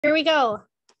Here we go.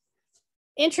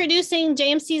 Introducing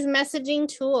JMC's messaging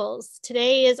tools.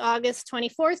 Today is August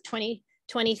 24th,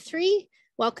 2023.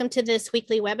 Welcome to this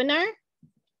weekly webinar.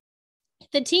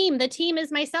 The team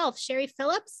is myself, Sherry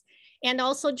Phillips, and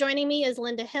also joining me is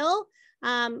Linda Hill.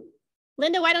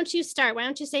 Linda, why don't you start? Why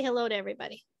don't you say hello to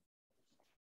everybody?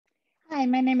 Hi,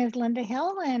 my name is Linda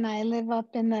Hill, and I live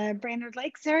up in the Brainerd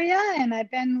Lakes area, and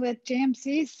I've been with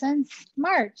JMC since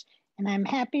March, and I'm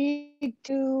happy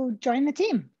to join the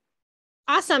team.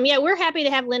 Awesome. Yeah, we're happy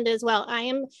to have Linda as well. I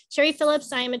am Sherry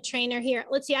Phillips. I am a trainer here.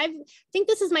 Let's see, I think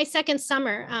this is my second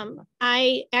summer.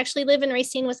 I actually live in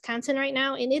Racine, Wisconsin right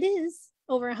now, and it is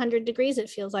over 100 degrees, it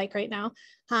feels like right now.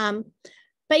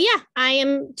 But yeah,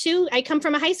 I come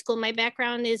from a high school. My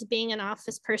background is being an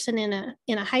office person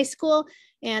in a high school,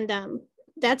 and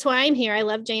that's why I'm here. I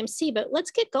love JMC, but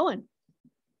let's get going.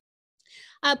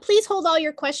 Please hold all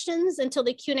your questions until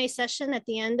the Q&A session at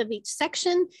the end of each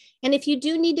section. And if you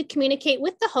do need to communicate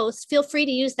with the host, feel free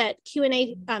to use that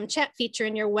Q&A chat feature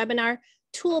in your webinar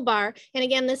toolbar. And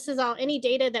again, this is all any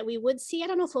data that we would see. I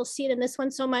don't know if we'll see it in this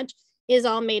one so much, is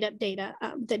all made up data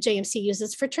that JMC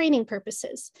uses for training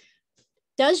purposes.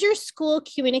 Does your school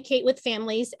communicate with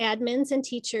families, admins, and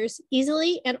teachers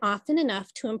easily and often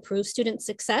enough to improve student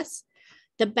success?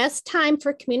 The best time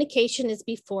for communication is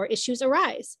before issues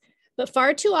arise. But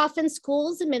far too often,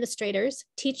 schools, administrators,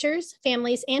 teachers,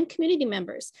 families, and community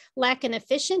members lack an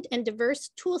efficient and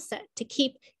diverse tool set to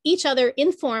keep each other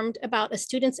informed about a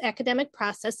student's academic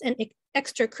process and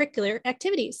extracurricular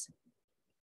activities.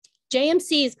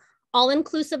 JMC's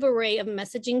all-inclusive array of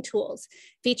messaging tools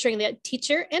featuring the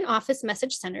teacher and office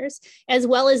message centers, as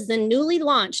well as the newly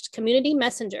launched Community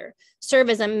Messenger, serve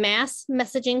as a mass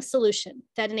messaging solution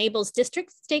that enables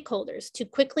district stakeholders to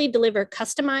quickly deliver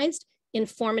customized,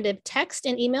 informative text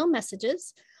and email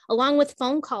messages, along with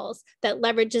phone calls that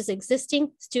leverages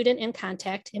existing student and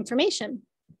contact information.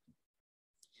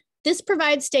 This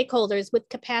provides stakeholders with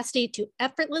capacity to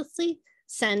effortlessly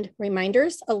send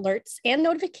reminders, alerts, and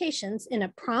notifications in a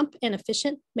prompt and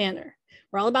efficient manner.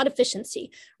 We're all about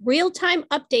efficiency. Real-time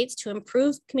updates to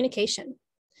improve communication.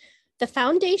 The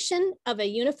foundation of a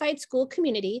unified school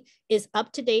community is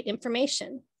up-to-date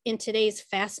information. In today's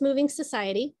fast-moving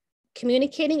society,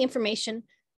 communicating information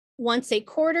once a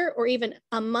quarter or even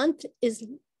a month is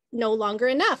no longer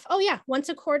enough. Oh yeah, once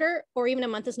a quarter or even a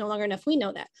month is no longer enough. We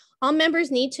know that. All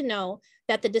members need to know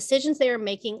that the decisions they are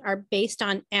making are based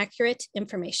on accurate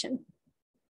information.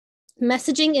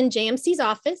 Messaging in JMC's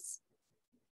office,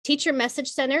 Teacher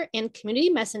Message Center, and Community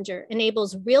Messenger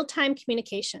enables real-time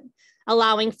communication,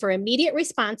 allowing for immediate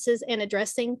responses and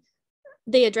addressing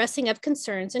of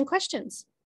concerns and questions.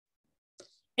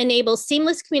 Enables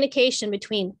seamless communication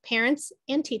between parents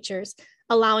and teachers,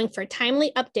 allowing for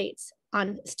timely updates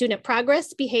on student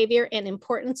progress, behavior, and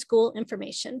important school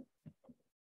information.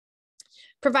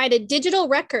 Provide a digital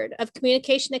record of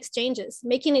communication exchanges,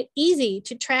 making it easy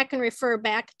to track and refer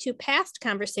back to past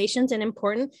conversations and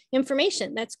important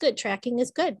information. That's good, tracking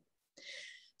is good.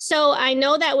 So I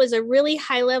know that was a really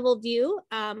high level view.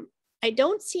 I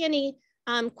don't see any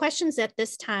questions at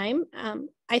this time.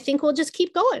 I think we'll just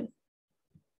keep going.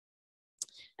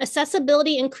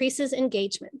 Accessibility increases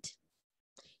engagement.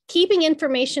 Keeping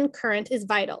information current is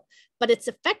vital, but its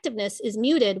effectiveness is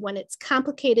muted when it's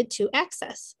complicated to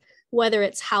access, whether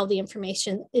it's how the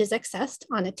information is accessed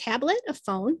on a tablet, a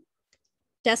phone,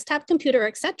 desktop computer,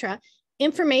 etc.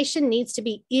 Information needs to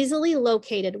be easily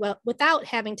located without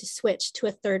having to switch to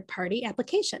a third-party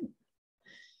application.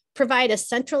 Provide a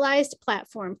centralized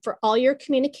platform for all your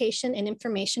communication and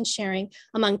information sharing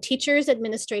among teachers,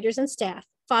 administrators, and staff,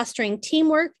 fostering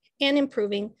teamwork and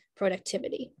improving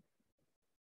productivity.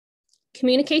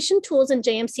 Communication tools in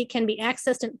JMC can be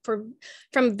accessed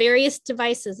from various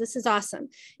devices. This is awesome,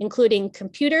 including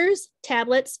computers,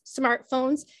 tablets,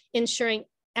 smartphones, ensuring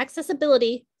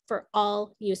accessibility for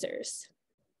all users.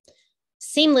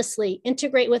 Seamlessly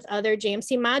integrate with other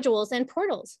JMC modules and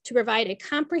portals to provide a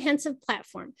comprehensive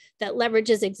platform that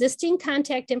leverages existing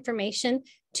contact information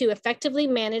to effectively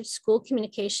manage school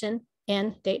communication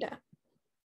and data.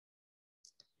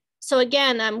 So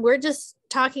again, we're just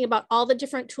talking about all the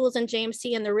different tools in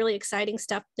JMC and the really exciting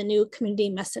stuff, the new Community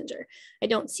Messenger. I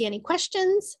don't see any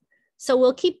questions, so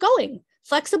we'll keep going.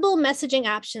 Flexible messaging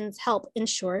options help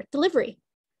ensure delivery.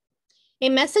 A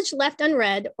message left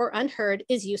unread or unheard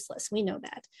is useless. We know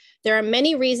that. There are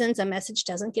many reasons a message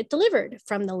doesn't get delivered,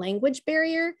 from the language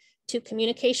barrier to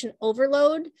communication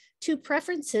overload to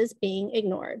preferences being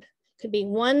ignored. Could be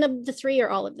one of the three or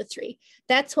all of the three.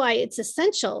 That's why it's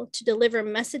essential to deliver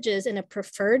messages in a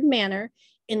preferred manner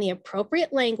in the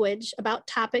appropriate language about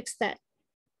topics that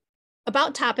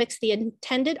about topics the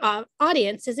intended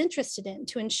audience is interested in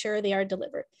to ensure they are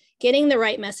delivered, getting the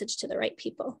right message to the right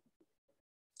people.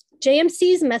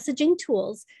 JMC's messaging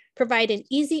tools provide an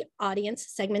easy audience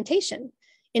segmentation,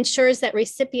 ensures that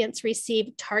recipients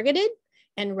receive targeted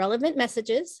and relevant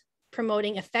messages,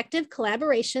 promoting effective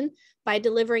collaboration by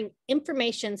delivering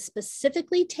information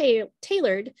specifically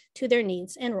tailored to their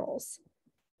needs and roles.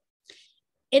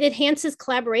 It enhances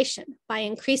collaboration by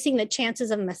increasing the chances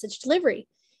of message delivery,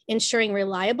 ensuring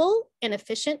reliable and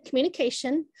efficient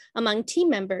communication among team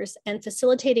members and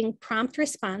facilitating prompt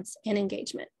response and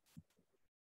engagement.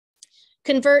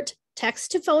 Convert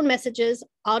text to phone messages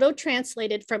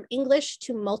auto-translated from English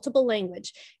to multiple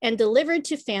language and delivered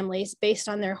to families based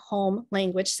on their home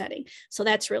language setting. So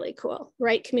that's really cool,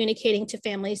 right? Communicating to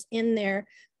families in their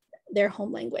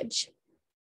home language.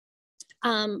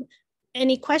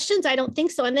 Any questions? I don't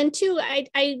think so. And then two,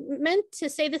 I meant to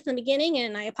say this in the beginning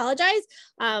and I apologize.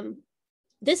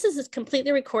 This is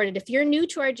completely recorded. If you're new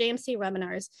to our JMC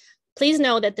webinars, please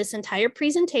know that this entire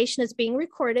presentation is being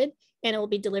recorded and it will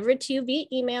be delivered to you via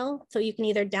email. So you can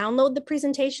either download the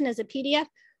presentation as a PDF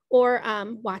or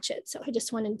watch it. So I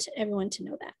just wanted everyone to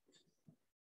know that.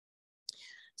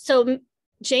 So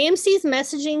JMC's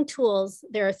messaging tools,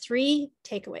 there are 3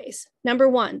 takeaways. Number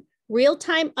 1,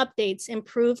 real-time updates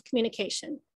improve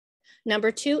communication.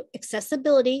 Number 2,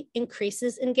 accessibility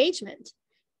increases engagement.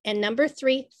 And number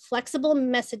 3, flexible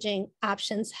messaging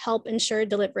options help ensure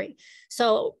delivery.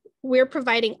 So we're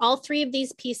providing all 3 of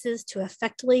these pieces to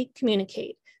effectively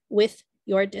communicate with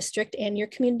your district and your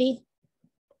community.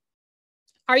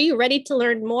 Are you ready to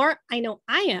learn more? I know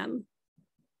I am.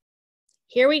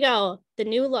 Here we go, the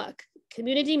new look.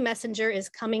 Community Messenger is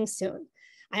coming soon.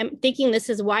 I'm thinking this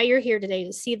is why you're here today,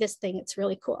 to see this thing. It's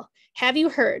really cool. Have you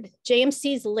heard?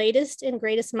 JMC's latest and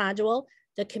greatest module,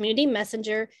 the Community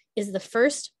Messenger, is the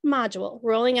first module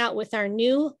rolling out with our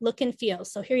new look and feel.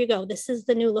 So here you go. This is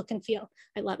the new look and feel.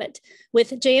 I love it.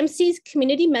 With JMC's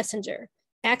Community Messenger,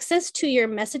 access to your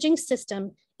messaging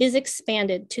system is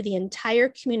expanded to the entire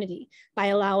community by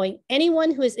allowing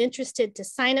anyone who is interested to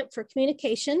sign up for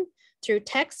communication through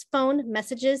text, phone,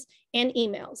 messages, and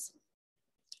emails.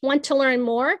 Want to learn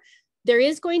more? There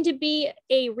is going to be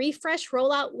a refresh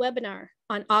rollout webinar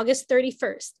on August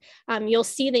 31st. You'll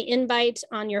see the invite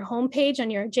on your homepage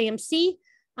on your JMC.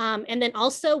 And then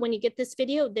also when you get this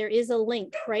video, there is a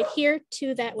link right here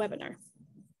to that webinar.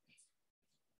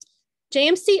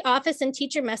 JMC Office and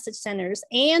Teacher Message Centers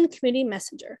and Community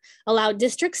Messenger allow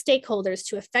district stakeholders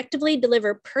to effectively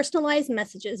deliver personalized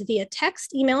messages via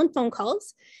text, email, and phone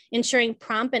calls, ensuring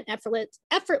prompt and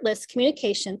effortless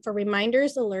communication for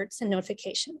reminders, alerts, and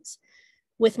notifications.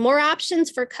 With more options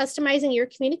for customizing your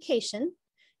communication,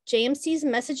 JMC's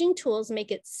messaging tools make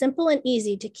it simple and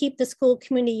easy to keep the school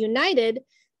community united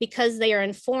because they are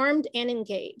informed and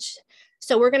engaged.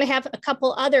 So we're going to have a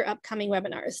couple other upcoming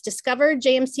webinars. Discover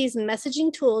JMC's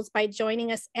messaging tools by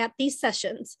joining us at these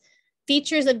sessions.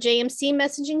 Features of JMC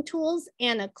messaging tools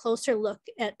and a closer look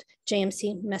at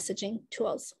JMC messaging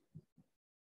tools.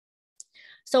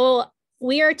 So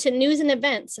we are to news and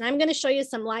events, and I'm going to show you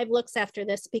some live looks after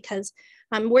this because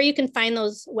where you can find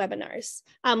those webinars.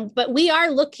 But we are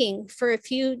looking for a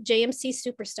few JMC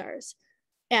superstars.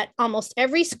 At almost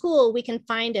every school, we can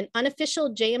find an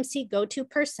unofficial JMC go-to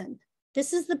person.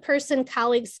 This is the person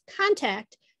colleagues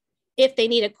contact if they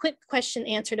need a quick question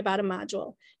answered about a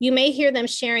module. You may hear them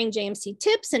sharing JMC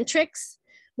tips and tricks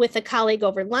with a colleague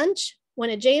over lunch. When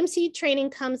a JMC training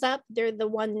comes up, they're the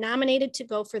one nominated to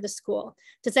go for the school.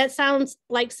 Does that sound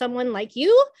like someone like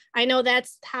you? I know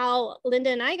that's how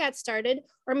Linda and I got started,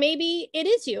 or maybe it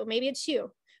is you, maybe it's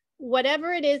you.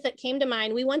 Whatever it is that came to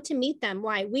mind, we want to meet them.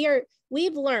 Why?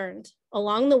 We've learned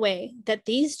along the way that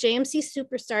these JMC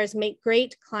superstars make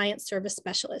great client service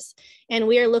specialists, and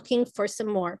we are looking for some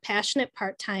more passionate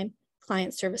part-time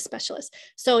client service specialists.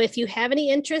 So if you have any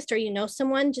interest or you know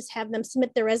someone, just have them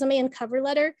submit their resume and cover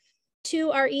letter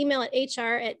to our email at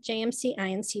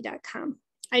hr@jmcinc.com.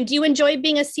 And do you enjoy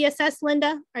being a CSS,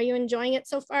 Linda? Are you enjoying it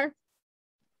so far?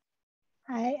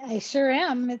 I sure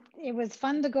am. It was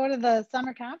fun to go to the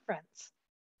summer conference.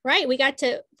 Right, we got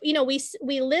to, you know, we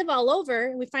live all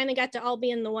over. We finally got to all be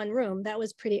in the one room. That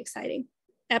was pretty exciting.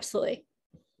 Absolutely.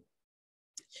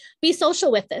 Be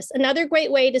social with us. Another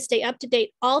great way to stay up to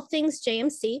date all things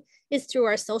JMC is through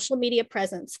our social media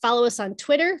presence. Follow us on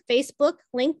Twitter, Facebook,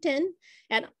 LinkedIn,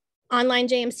 at Online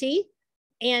JMC,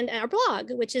 and our blog,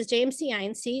 which is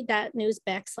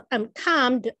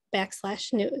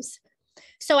jmcinc.com/news.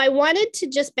 So I wanted to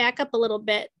just back up a little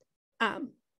bit.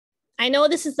 I know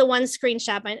this is the one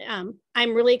screenshot.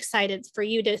 I'm really excited for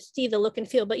you to see the look and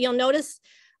feel, but you'll notice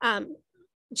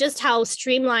just how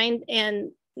streamlined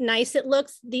and nice it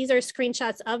looks. These are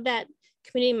screenshots of that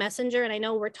community messenger, and I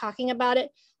know we're talking about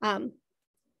it.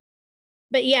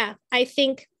 But yeah, I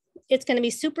think it's going to be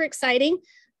super exciting.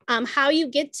 How you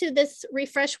get to this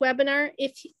refresh webinar,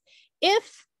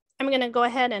 if I'm going to go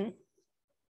ahead and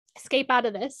escape out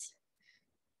of this.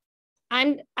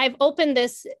 I've opened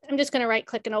this. I'm just going to right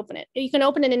click and open it. You can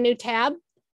open it in a new tab.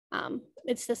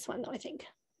 It's this one though, I think.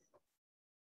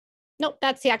 Nope,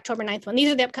 that's the October 9th one.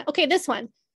 These are the, okay, this one.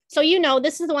 So you know,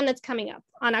 this is the one that's coming up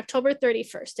on October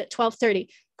 31st at 12:30.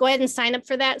 Go ahead and sign up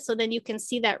for that so then you can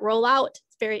see that rollout.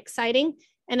 It's very exciting.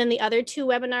 And then the other two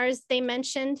webinars they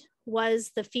mentioned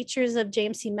was the features of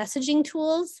JMC messaging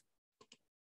tools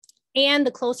and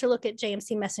the closer look at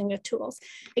JMC messenger tools.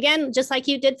 Again, just like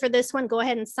you did for this one, go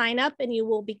ahead and sign up and you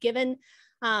will be given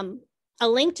a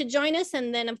link to join us.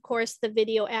 And then of course the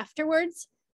video afterwards.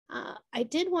 I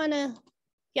did wanna,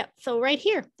 yep, so right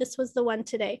here, this was the one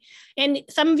today. And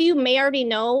some of you may already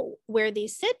know where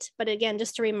these sit, but again,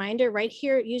 just a reminder right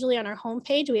here, usually on our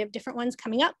homepage, we have different ones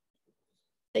coming up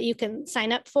that you can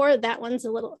sign up for. That one's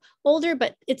a little older,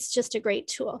 but it's just a great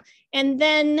tool. And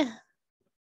then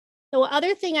the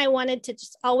other thing I wanted to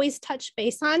just always touch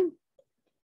base on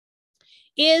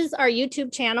is our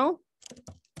YouTube channel.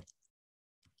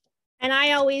 And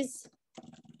I always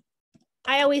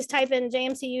type in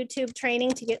JMC YouTube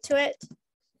training to get to it.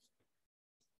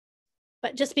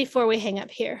 But just before we hang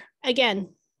up here,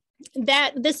 again,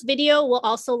 this video will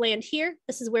also land here.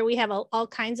 This is where we have all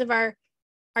kinds of our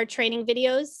training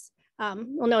videos.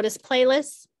 We'll notice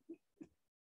playlists.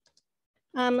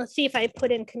 Let's see if I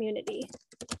put in community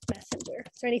messenger.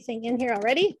 Is there anything in here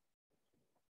already?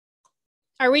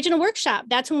 Our regional workshop,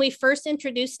 that's when we first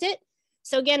introduced it.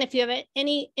 So again, if you have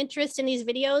any interest in these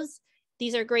videos,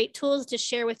 these are great tools to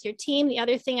share with your team. The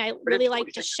other thing I really like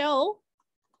to show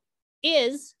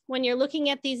is when you're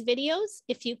looking at these videos,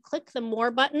 if you click the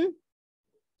more button,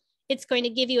 it's going to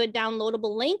give you a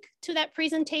downloadable link to that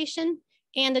presentation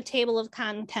and a table of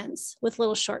contents with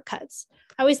little shortcuts.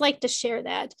 I always like to share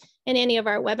that in any of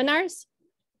our webinars.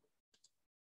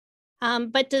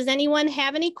 But does anyone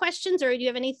have any questions, or do you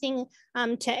have anything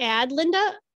to add,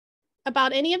 Linda,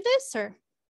 about any of this? Or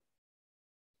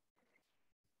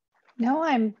no,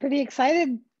 I'm pretty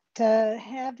excited to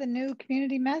have the new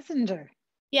community messenger.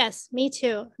 Yes, me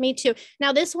too. Me too.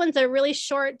 Now this one's a really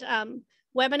short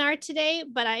webinar today,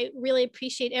 but I really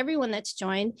appreciate everyone that's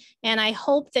joined. And I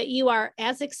hope that you are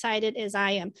as excited as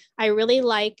I am. I really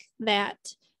like that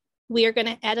we are going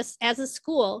to, as a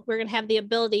school, we're going to have the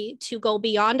ability to go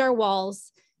beyond our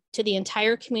walls to the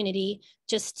entire community,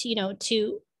 just, you know,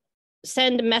 to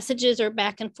send messages or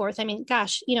back and forth. I mean,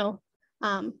 gosh, you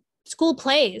know, school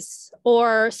plays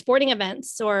or sporting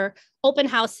events or open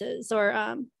houses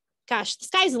or gosh, the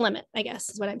sky's the limit, I guess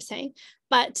is what I'm saying.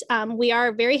 But we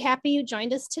are very happy you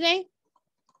joined us today.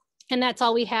 And that's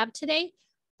all we have today.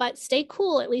 But stay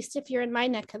cool, at least if you're in my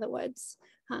neck of the woods.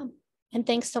 And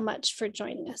thanks so much for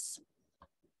joining us.